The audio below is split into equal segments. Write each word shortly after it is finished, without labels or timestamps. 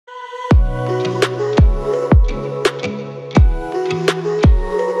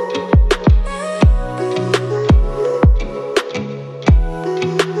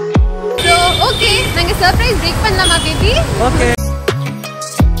Start பண்ணலாமா baby? Okay.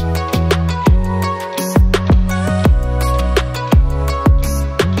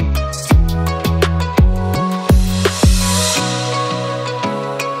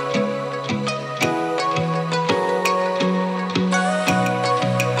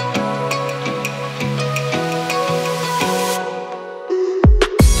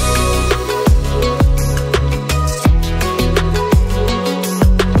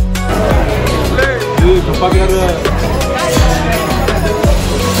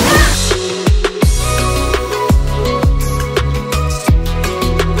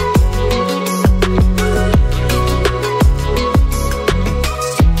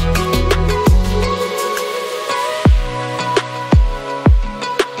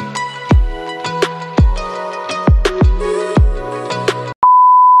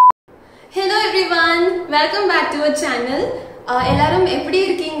 Welcome back to our channel. எல்லாரும் எப்படி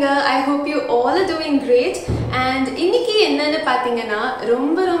இருக்கீங்க? I hope you all are doing great. And இன்னைக்கு என்னன்னு பாத்தீங்கன்னா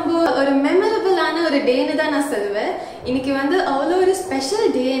ரொம்ப ஒரு மெமரபிளான ஒரு டேன்னு தான் நான் சொல்லுவேன். இன்னைக்கு வந்து அவ்வளோ ஒரு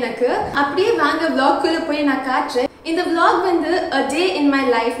ஸ்பெஷல் டே எனக்கு. அப்படியே வாங்க vlog குள்ள போய் நான் காட்டுறேன். இந்த vlog வந்து a day in my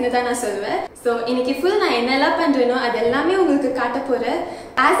life னு தான் நான் சொல்லுவேன். So இன்னைக்கு full நான் என்னெல்லாம் பண்றேனோ அது எல்லாமே உங்களுக்கு காட்ட போறேன்.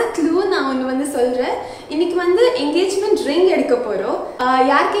 As a clue நான் ஒன்னு வந்து சொல்றேன். இன்னைக்கு வந்து engagement ring எடுக்க போறோம்.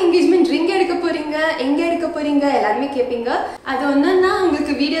 யாருக்கு engagement ring எடுக்க போறீங்க? எங்க எடுக்க போறீங்க? எல்லாரும் கேப்பீங்க. அது ஒண்ணுன்னா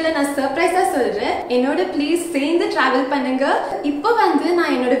உங்களுக்கு வீடியோல நான் சர்ப்ரைஸா சொல்றேன். என்னோட ப்ளீஸ் சேர்ந்து டிராவல் பண்ணுங்க. இப்போ வந்து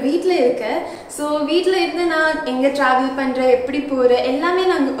நான் என்னோட வீட்ல இருக்கேன். சோ வீட்ல இருந்து நான் எங்க டிராவல் பண்றேன், எப்படி போறேன் எல்லாமே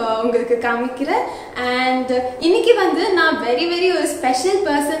நான் உங்களுக்கு காமிக்கிறேன். அண்ட் இன்னைக்கு வந்து நான் வெரி ஒரு ஸ்பெஷல்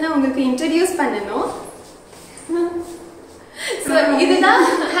பர்சனை உங்களுக்கு இன்ட்ரோடியூஸ் பண்ணணும். So இதுதான்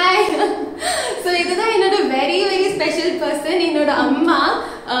ஹாய். So இதுதான் என்னோட வெரி ஸ்பெஷல் பர்சன், என்னோட அம்மா.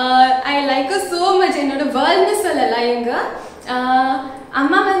 I like her so much. என்னோட வேர்ல்ட்னு சொல்லலாம். எங்க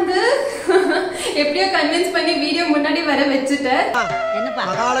அம்மா வந்து எப்படியோ கன்வின்ஸ் பண்ணி வீடியோ முன்னாடி வர வச்சுட்டேன். என்னப்பா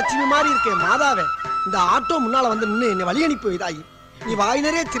மகாலட்சுமி மாதிரி இருக்கே மாதாவே, இந்த ஆட்டோ முன்னால வந்து நின்னு என்ன வழி அனுப்பி வைதாயி. நீ வாய்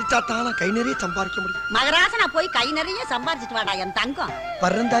நிறைய திருச்சாத்தான கை நிறைய சம்பாதிக்க முடியும். மகராசனா போய் கை நிறைய சம்பாதிச்சிட்டு வாடா என் தங்கம்.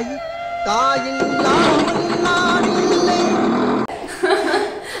 பரந்தாயி தாயின்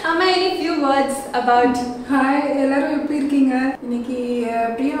அம்மா, any few words about hi எல்லாரும் எப்படி இருக்கீங்க? இன்னைக்கு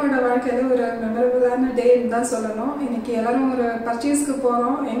பிரியாவோட வாழ்க்கையில ஒரு மெமரபிளான டேன்னு தான் சொல்லணும். இன்னைக்கு எல்லாரும் ஒரு பர்ச்சேஸ்க்கு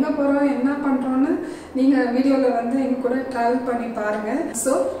போறோம். எங்க போறோம், என்ன பண்றோம்னு நீங்க வீடியோல வந்து எங்க கூட டிராவல் பண்ணி பாருங்க.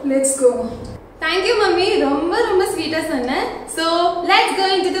 So let's go. Thank you mummy, ரொம்ப ஸ்வீட்டா சொன்னேன். So let's go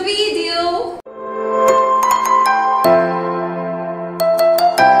into the video.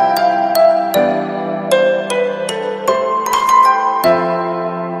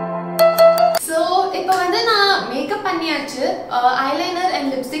 Eyeliner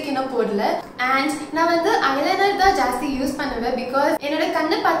and lipstick இன்னும் போடல. அண்ட் நான் வந்து ஐலைனர் தான் ஜாஸ்தி யூஸ் பண்ணுவேன். பிகாஸ் என்னோட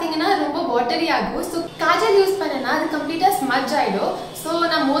கண்ணு பாத்தீங்கன்னா ரொம்ப வாட்டரி ஆகும். ஸோ காஜல் யூஸ் பண்ணனா அது கம்ப்ளீட்டா ஸ்மட்ஜ் ஆயிடும். ஸோ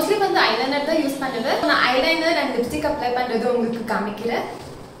நான் மோஸ்ட்லி வந்து ஐலைனர் தான் யூஸ் பண்ணுவேன். நான் ஐலைனர் அண்ட் லிப்ஸ்டிக் அப்ளை பண்றது உங்களுக்கு காமிக்கிறேன்.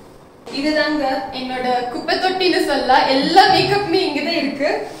 இதுதாங்க என்னோட குப்பை தொட்டின்னு சொல்லலாம். எல்லா மேக்கப்புமே இங்கதான் இருக்கு.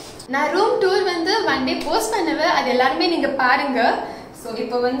 நான் ரூம் டூர் வந்து ஒன் டே போஸ்ட் பண்ணுவேன். அது எல்லாருமே நீங்க பாருங்க. ஸோ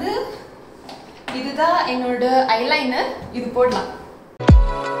இப்போ வந்து இதுதான் என்னோட ஐலைனர். இது போடலாம்.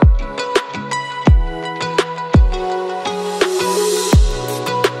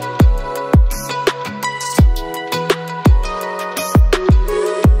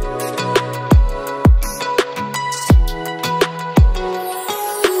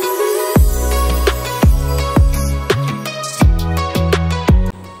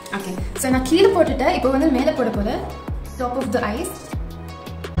 ஓகே, ஸோ நான் கீழே போட்டுட்டேன். இப்போ வந்து மேலே போட போறேன். Top of the ice.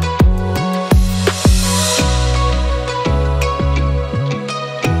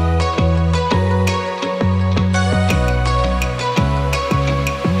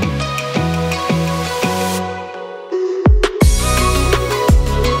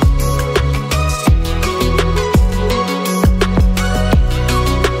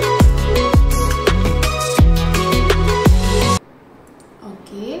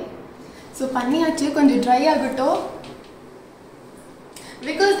 பண்ணியாச்சு, கொஞ்சம் ட்ரை ஆகட்டும்.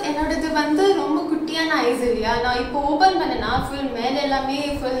 பிகாஸ் என்னோடது வந்து ரொம்ப குட்டியான ஐஸ் இல்லையா. நான் இப்போ ஓப்பன் பண்ணனா ஃபுல் மேலே எல்லாமே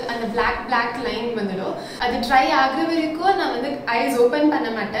ஃபுல் அந்த பிளாக் லைன் வந்துடும். அது ட்ரை ஆகுற வரைக்கும் நான் வந்து ஐஸ் ஓப்பன் பண்ண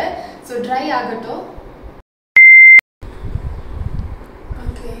மாட்டேன். ஸோ ட்ரை ஆகட்டும்.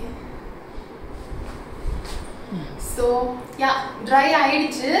 ஓகே, ஸோ யா ட்ரை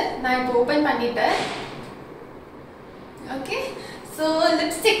ஆயிடுச்சு. நான் இப்போ ஓப்பன் பண்ணிட்டேன். Okay, so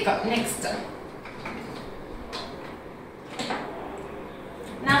lipstick next.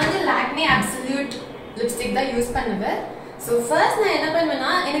 நான் வந்து லாக்மே அப்சல்யூட் லிப்ஸ்டிக் தான் யூஸ் பண்ணுவேன். ஸோ ஃபர்ஸ்ட் நான் என்ன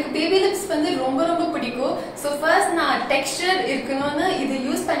பண்ணுவேன்னா எனக்கு பேபி லிப்ஸ் வந்து ரொம்ப ரொம்ப பிடிக்கும். ஸோ ஃபர்ஸ்ட் நான் டெக்ஸ்டர் இருக்கணும்னு இது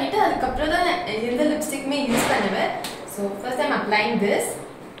யூஸ் பண்ணிட்டு அதுக்கப்புறம் தான் நான் எந்த லிப்ஸ்டிக்குமே யூஸ் பண்ணுவேன். So first I'm அப்ளைங் this.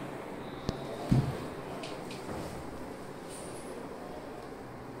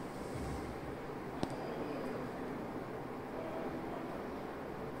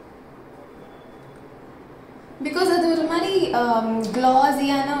 Because அது ஒரு மாதிரி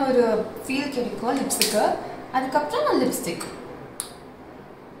க்ளாஸியான ஒரு ஃபீல் கிடைக்கும் லிப்ஸுக்கு. அதுக்கப்புறம் நான் லிப்ஸ்டிக்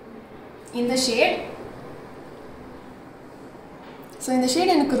இந்த ஷேட். ஸோ இந்த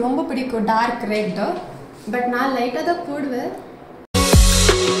ஷேட் எனக்கு ரொம்ப பிடிக்கும், டார்க் ரெட். பட் நான் லைட்டாக தான் போடுவேன்.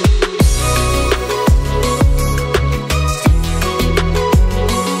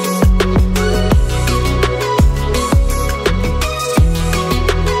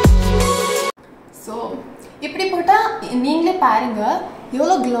 ஸோ இப்படி போட்டால் நீங்களே பாருங்க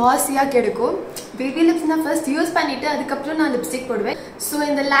எவ்வளோ க்ளாஸியாக கிடைக்கும். பேபி லிப்ஸ் நான் ஃபர்ஸ்ட் யூஸ் பண்ணிட்டு அதுக்கப்புறம் நான் லிப்ஸ்டிக் போடுவேன். ஸோ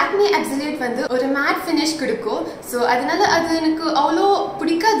இந்த லாக்மி அப்சல்யூட் வந்து ஒரு மேட் ஃபினிஷ் கொடுக்கும். ஸோ அதனால அது எனக்கு அவ்வளோ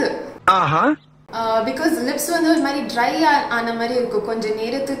பிடிக்காது. பிகாஸ் லிப்ஸ் வந்து ஒரு மாதிரி ட்ரை ஆன மாதிரி இருக்கும் கொஞ்சம்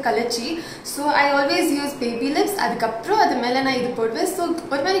நேரத்துக்கு கழிச்சு. So I always use baby lips. அதுக்கப்புறம் அது மேலே நான் இது போடுவேன். ஸோ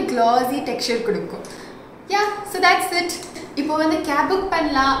ஒரு மாதிரி க்ளாஸி டெக்ஸ்சர் கொடுக்கும். யா, ஸோ தட்ஸ் இட். இப்போ வந்து கேப் புக்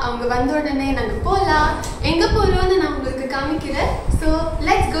பண்ணலாம். அவங்க வந்த உடனே நாங்கள் போகலாம். எங்கே போகிறோன்னு நான் உங்களுக்கு காமிக்கிறேன். So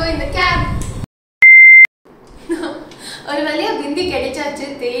let's go in the gap. ஒரு வழியா பிந்தி கிடைச்சாச்சு,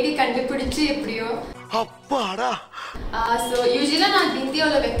 தேடி கண்டுபிடிச்சு எப்படியோ. அப்பாடா. ஸோ யூஸ்வலாக நான்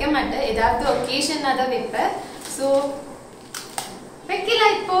பிந்தியோட வைக்க மாட்டேன், ஏதாவது ஒகேஷனாக தான் வைப்பேன். ஸோ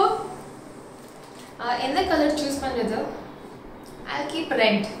வைக்கலாம். இப்போ எந்த கலர் சூஸ் பண்ணுறது? I keep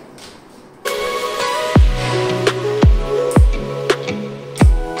red.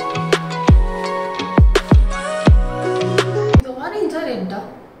 இது ஆரஞ்சா ரெட்டா?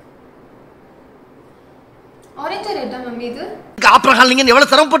 ஆரஞ்சா ரெட்டா மம்மி? இது ஆப்ரஹால் நீங்க எவ்வளவு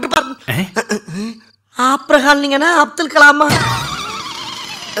சிரமப்பட்டு பாருங்க. ஆப்ரஹால் நீங்கன்னா அப்துல் கலாமா?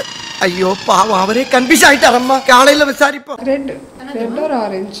 ஐயோ பாவம், அவரே கன்ஃபியூஸ் ஆயிட்டாரம்மா. காலையில விசாரிப்போம். Red R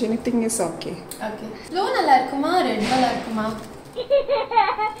orange, anything is okay. Okay. Blue நல்லா இருக்குமா ரெட் நல்லா இருக்குமா?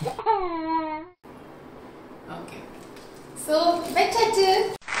 ஓகே. சோ வெச்சாச்சு.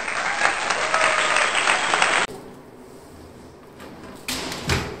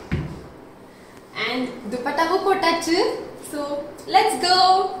 And துப்பட்டாவும் போட்டாச்சு. So let's go.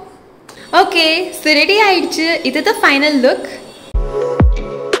 Okay, so ready ஆயிடுச்சு. இதுதான் ஃபைனல் லுக்.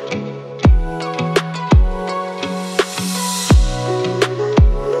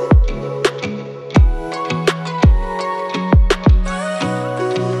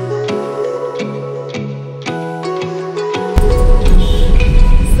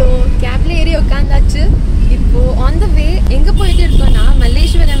 ஸோ கேப்ல ஏறி உட்காந்தாச்சு. இப்போ ஆன் த வே எங்கே போயிட்டு இருக்கோம்னா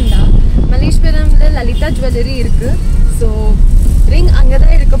மல்லேஸ்வரம் தான். மல்லேஸ்வரம்ல லலிதா ஜுவல்லரி இருக்கு. ஸோ ரிங் அங்கே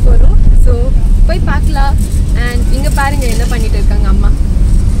தான் இருக்க போகிறோம். ஸோ போய் பார்க்கலாம். அண்ட் இங்கே பாருங்க என்ன பண்ணிட்டு இருக்காங்க அம்மா.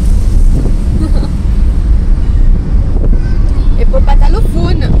 எப்போ பார்த்தாலும்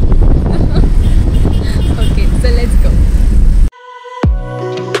phone. Okay, so let's go.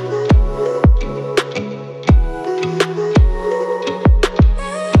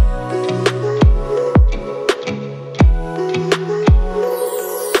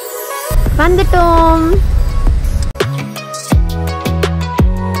 வந்துட்டோம்.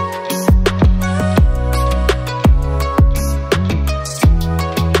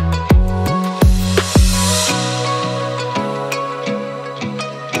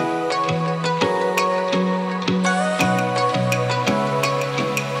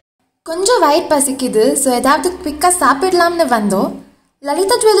 கொஞ்சம் வயிறு பசிக்குது. ஸோ ஏதாவது குவிக்காக சாப்பிடலாம்னு வந்தோம்.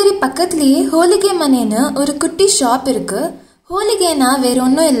 லலிதா ஜுவல்லரி பக்கத்துலேயே ஹோலிகே மனேன்னு ஒரு குட்டி ஷாப் இருக்கு. ஹோலிகேனா வேற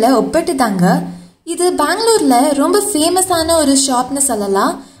ஒன்றும் இல்லை, ஒப்பட்டு தாங்க. இது பெங்களூரில் ரொம்ப ஃபேமஸான ஒரு ஷாப்னு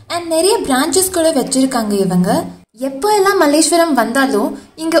சொல்லலாம். அண்ட் நிறைய பிரான்ச்சஸ் கூட வச்சுருக்காங்க இவங்க. எப்போ எல்லாம் மல்லேஸ்வரம் வந்தாலும்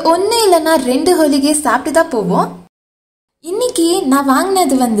இங்கே ஒன்று இல்லைன்னா 2 ஹோலிகே சாப்பிட்டு தான் போவோம். இன்னைக்கு நான்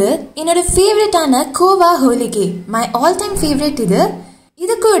வாங்கினது வந்து என்னோட ஃபேவரட்டான Goa ஹோலிகே. My all time favourite இது.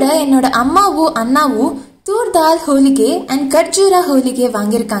 இது கூட என்னோட அம்மாவும் அண்ணாவும் தூர் தால் ஹோலிகே அண்ட் கட்ஜூரா ஹோலிகே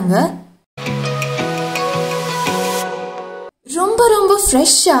வாங்கியிருக்காங்க. ரொம்ப ரொம்ப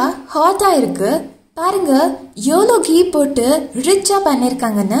ஃப்ரெஷ்ஷாக ஹாட்டாக இருக்கு. பாருங்க எவ்வளோ கீ போட்டு ரிச்சாக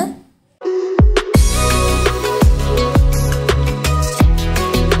பண்ணியிருக்காங்கன்னு.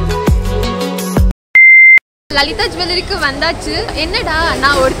 லலிதா ஜுவல்லரிக்கு வந்தாச்சு. என்னடா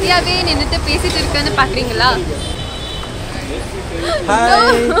நான் ஒருத்தியாவே நின்றுட்டு பேசிட்டு இருக்கேன்னு பாக்குறீங்களா?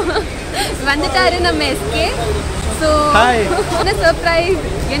 வந்துட்டாரு நம்ம எஸ்கே. ஸோ என்ன சர்ப்ரைஸ்,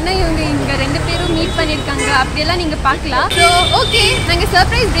 என்ன இவங்க இங்கே 2 பேரும் மீட் பண்ணியிருக்காங்க அப்படியெல்லாம் நீங்கள் பார்க்கலாம். ஸோ ஓகே, நாங்கள்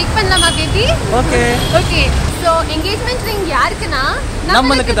சர்ப்ரைஸ் பிரேக் பண்ணலாமா baby? Okay okay. So engagement ring யாருக்குன்னா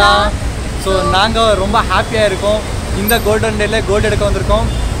நம்மளுக்கு தான். ஸோ நாங்கள் ரொம்ப ஹாப்பியாக இருக்கோம். இந்த கோல்டன் டேல கோல்டு எடுக்க வந்திருக்கோம்.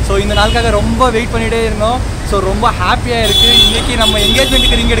 ஸோ இந்த நாளுக்காக ரொம்ப வெயிட் பண்ணிகிட்டே இருந்தோம். ஸோ ரொம்ப ஹாப்பியாக இருக்குது. இன்றைக்கி நம்ம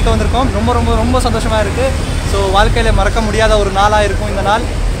என்கேஜ்மெண்ட்டுக்கு ரிங் எடுக்க வந்திருக்கோம். ரொம்ப ரொம்ப ரொம்ப சந்தோஷமாக இருக்குது. ஸோ வாழ்க்கையில் மறக்க முடியாத ஒரு நாளாக இருக்கும் இந்த நாள்.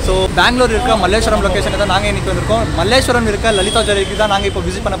 ஸோ பெங்களூர் இருக்க மல்லேஸ்வரம் லொக்கேஷனுக்கு தான் நாங்கள் இன்றைக்கி வந்திருக்கோம். மல்லேஸ்வரம் இருக்க லலிதா ஜுவல்லரிக்கு தான் நாங்கள் இப்போ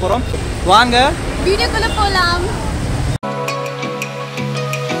விசிட் பண்ண போகிறோம். வாங்க வீடியோக்குள்ளே போகலாம்.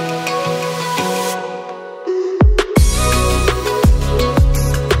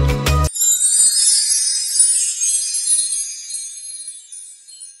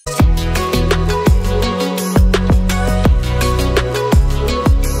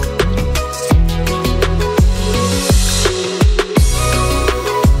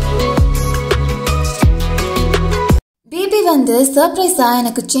 வந்து சர்ப்ரைஸா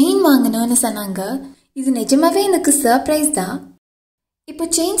எனக்கு செயின் வாங்கணும்னு சொன்னாங்க. இது நிஜமாவே எனக்கு சர்ப்ரைஸ் தான். இப்போ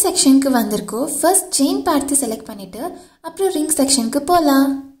செயின் செக்ஷனுக்கு வந்திருக்கோம். ஃபர்ஸ்ட் செயின் பார்த்து செலக்ட் பண்ணிட்டு அப்புறம் ரிங் செக்ஷனுக்கு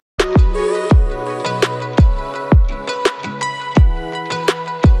போகலாம்.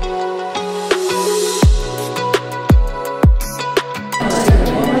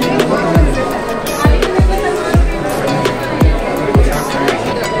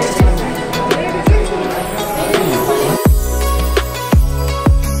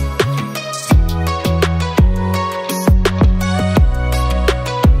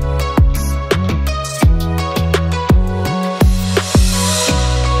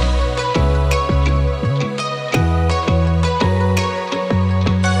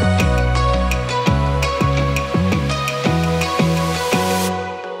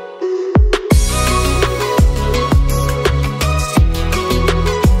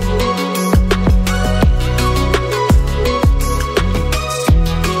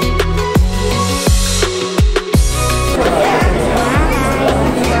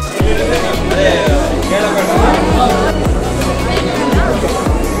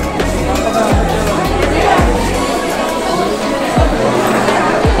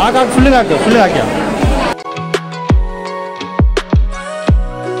 फुल हाक्या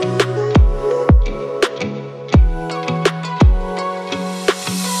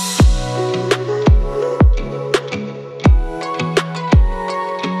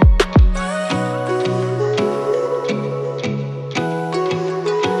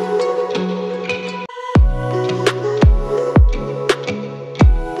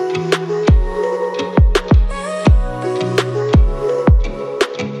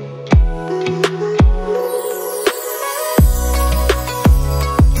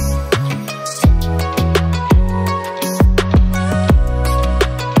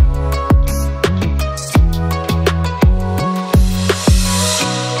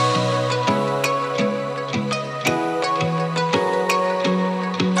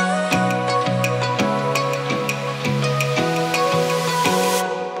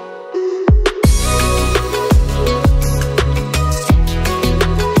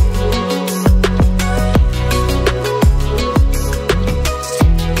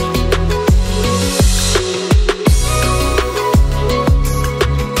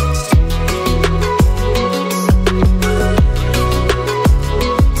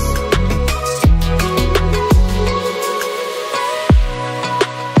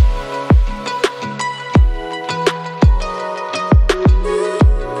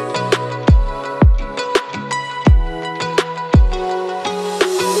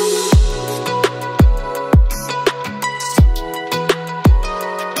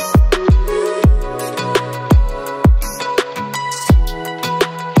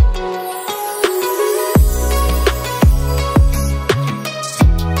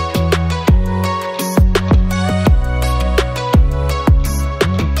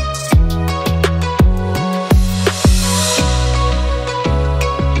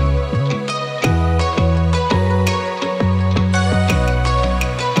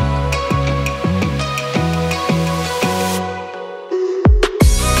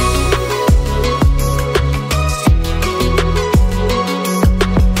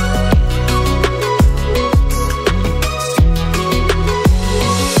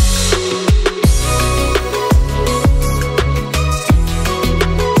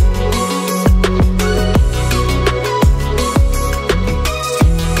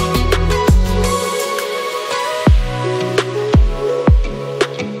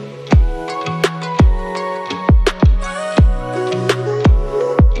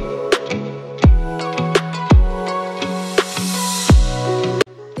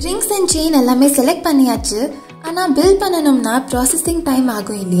செயின் எல்லாமே செலக்ட் பண்ணியாச்சு. ஆனால் பில் பண்ணணும்னா ப்ராசஸிங் டைம்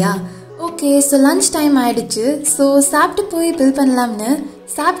ஆகும் இல்லையா? ஓகே, ஸோ லன்ச் டைம் ஆயிடுச்சு. ஸோ சாப்பிட்டு போய் பில் பண்ணலாம்னு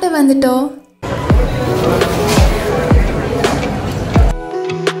சாப்பிட்டு வந்துட்டோம்.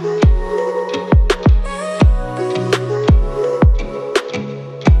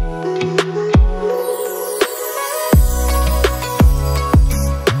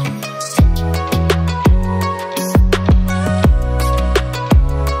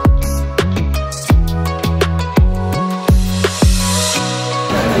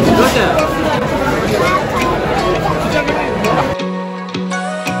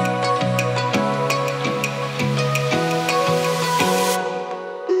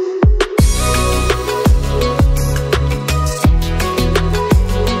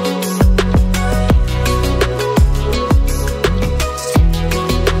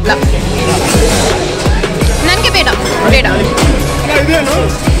 ನನಗೆ ಬೇಡ ಬೇಡ.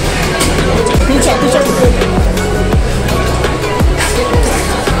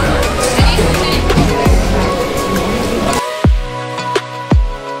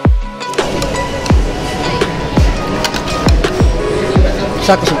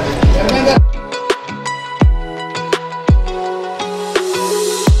 ಸಾಕು ಸಾಕು.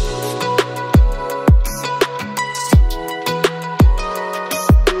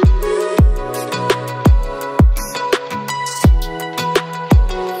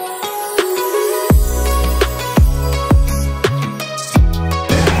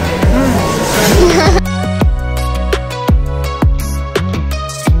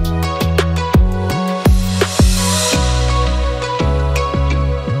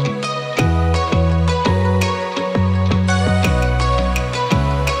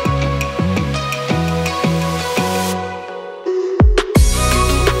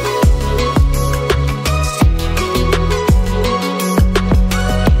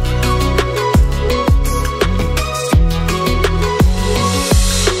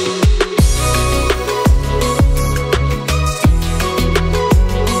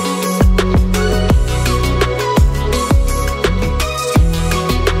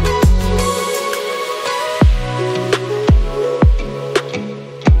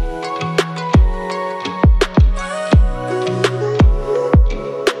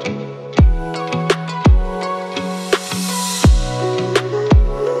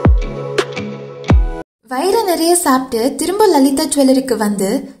 வயிறு நிறைய சாப்பிட்டு திரும்ப லலிதா ஜுவல்லரிக்கு வந்து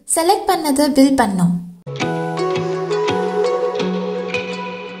செலக்ட் பண்ணதை பில் பண்ணோம்.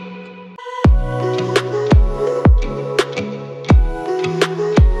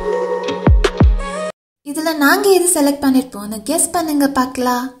 இதுல நாங்க எது செலக்ட் பண்ணிருப்போம்னு கெஸ் பண்ணுங்க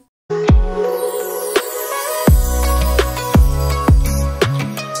பார்க்கலாம்.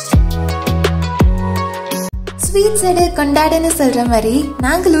 ஸ்வீட்ஸோட கொண்டாடுன்னு சொல்ற மாதிரி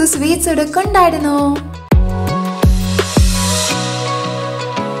நாங்களும் ஸ்வீட்ஸோட கொண்டாடணும்.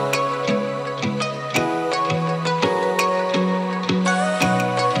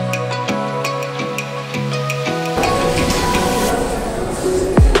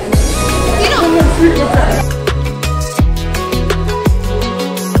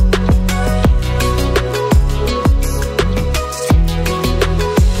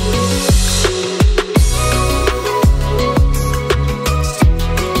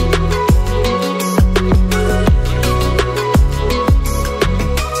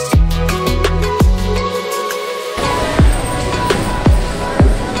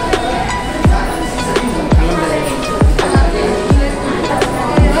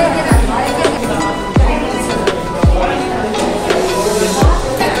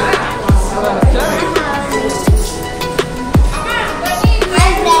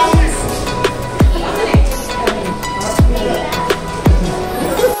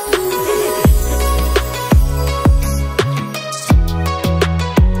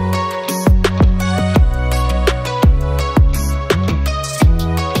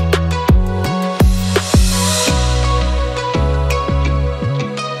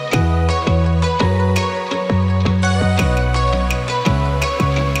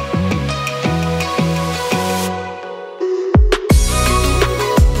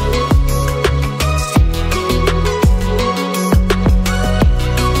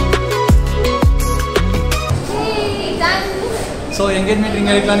 ஸோ என்கேஜ்மெண்ட் ரிங்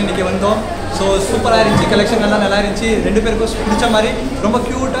எடுக்கலாம்னு இன்றைக்கி வந்தோம். ஸோ சூப்பராக இருந்துச்சு, கலெக்ஷன் எல்லாம் நல்லா இருந்துச்சு. ரெண்டு பேருக்கும் பிடிச்ச மாதிரி ரொம்ப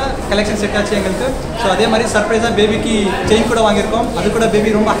க்யூட்டாக கலெக்ஷன் செட் ஆச்சு எங்களுக்கு. ஸோ அதே மாதிரி சர்ப்ரைஸாக பேபிக்கு செயின் கூட வாங்கியிருக்கோம். அது கூட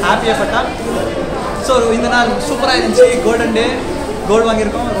பேபி ரொம்ப ஹாப்பியாக பட்டா. ஸோ இந்த நாள் சூப்பராக இருந்துச்சு. கோல்டன் டே, கோல்டு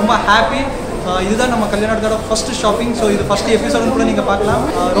வாங்கியிருக்கோம், ரொம்ப ஹாப்பி. இதுதான் நம்ம கல்யாணத்தோட ஃபர்ஸ்ட் ஷாப்பிங். ஸோ இது ஃபர்ஸ்ட் எபிசோடு கூட நீங்கள் பார்க்கலாம்.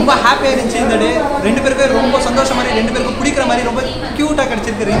 ரொம்ப ஹாப்பியாக இருந்துச்சு இந்த டே. ரெண்டு பேருக்கும் ரொம்ப சந்தோஷம் மாதிரி, ரெண்டு பேருக்கும் பிடிக்கிற மாதிரி ரொம்ப க்யூட்டாக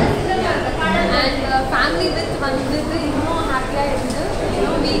கிடச்சிருக்கு ரிங். அண்ட் ஃபேமிலி வித் வந்தது இன்னும் ஹாப்பியாக இருக்குது.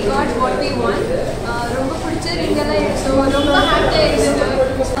 we got what we want. ரொம்ப பிடிச்ச ரிங்கெல்லாம் எடுத்தோம், ரொம்ப ஹாப்பியாக இருந்தது.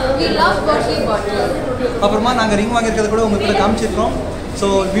 we love what we bought. அப்புறமா நாங்கள் ரிங் வாங்கியிருக்கிறது கூட உங்களுக்கு காமிச்சிருக்கோம். ஸோ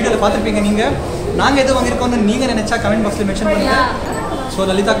வீடியோவில் பார்த்துருப்பீங்க நீங்கள். நாங்கள் எது வாங்கியிருக்கோம்னு நீங்கள் நினச்சா கமெண்ட் பாக்ஸில் மென்ஷன் பண்ணுங்கள். ஸோ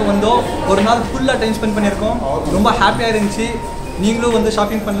லலிதாக்கு வந்தோம், ஒரு நாள் ஃபுல்லாக டைம் ஸ்பெண்ட் பண்ணியிருக்கோம், ரொம்ப ஹாப்பியாக இருந்துச்சு. நீங்களும் வந்து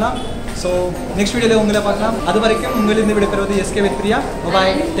ஷாப்பிங் பண்ணலாம். ஸோ நெக்ஸ்ட் வீடியோவில் உங்களை பார்க்கலாம். அது வரைக்கும் உங்களிருந்து விடைபெறுவது SK with Priya.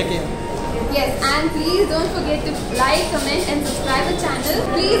 Bye, take care. Yes, and please don't forget to like, comment and subscribe the channel.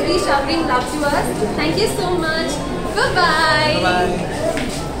 Please be showering love to us. Thank you so much. Bye-bye. Bye-bye.